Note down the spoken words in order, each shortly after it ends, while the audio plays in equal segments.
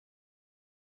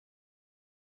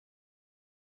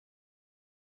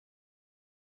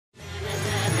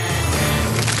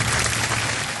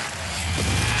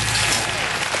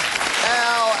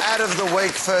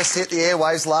topic first hit the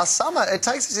airwaves last summer. It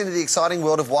takes us into the exciting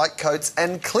world of white coats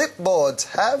and clipboards.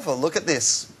 Have a look at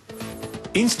this.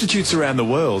 Institutes around the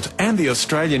world and the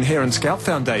Australian Hair and Scalp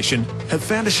Foundation have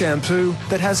found a shampoo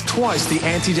that has twice the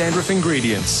anti-dandruff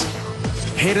ingredients.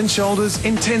 Head & Shoulders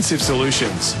Intensive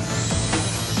Solutions.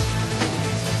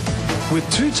 With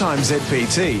 2 times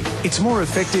ZPT, it's more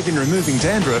effective in removing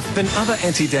dandruff than other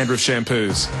anti-dandruff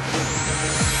shampoos.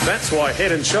 That's why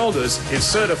Head & Shoulders is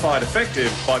certified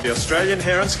effective by the Australian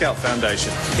Hair and Scalp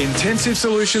Foundation. Intensive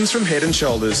solutions from Head &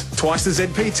 Shoulders. Twice the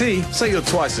ZPT, so you're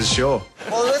twice as sure.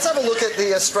 Well, let's have a look at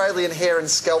the Australian Hair and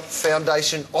Scalp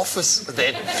Foundation office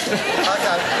then. OK.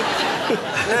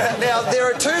 Now, there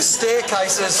are 2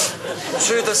 staircases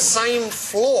to the same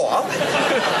floor,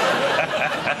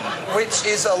 which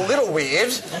is a little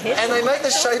weird, and they make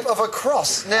the shape of a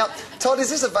cross. Now, Todd,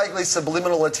 is this a vaguely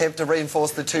subliminal attempt to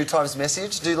reinforce the 2 times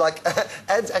message? Do, like,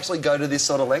 ads actually go to this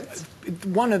sort of length?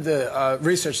 One of the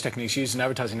research techniques used in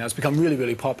advertising now, it's become really,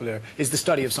 really popular, is the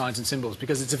study of signs and symbols,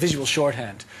 because it's a visual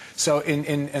shorthand. So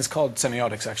it's called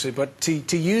semiotics, actually, but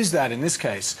to use that in this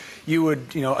case, you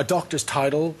would, a doctor's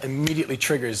title immediately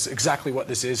triggers exactly what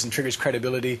this is and triggers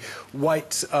credibility.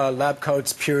 White lab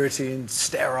coats, purity, and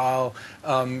sterile,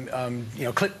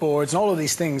 clipboards, and all of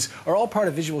these things are all part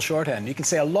of visual shorthand. You can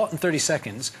say a lot in 30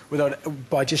 seconds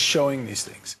by just showing these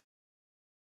things.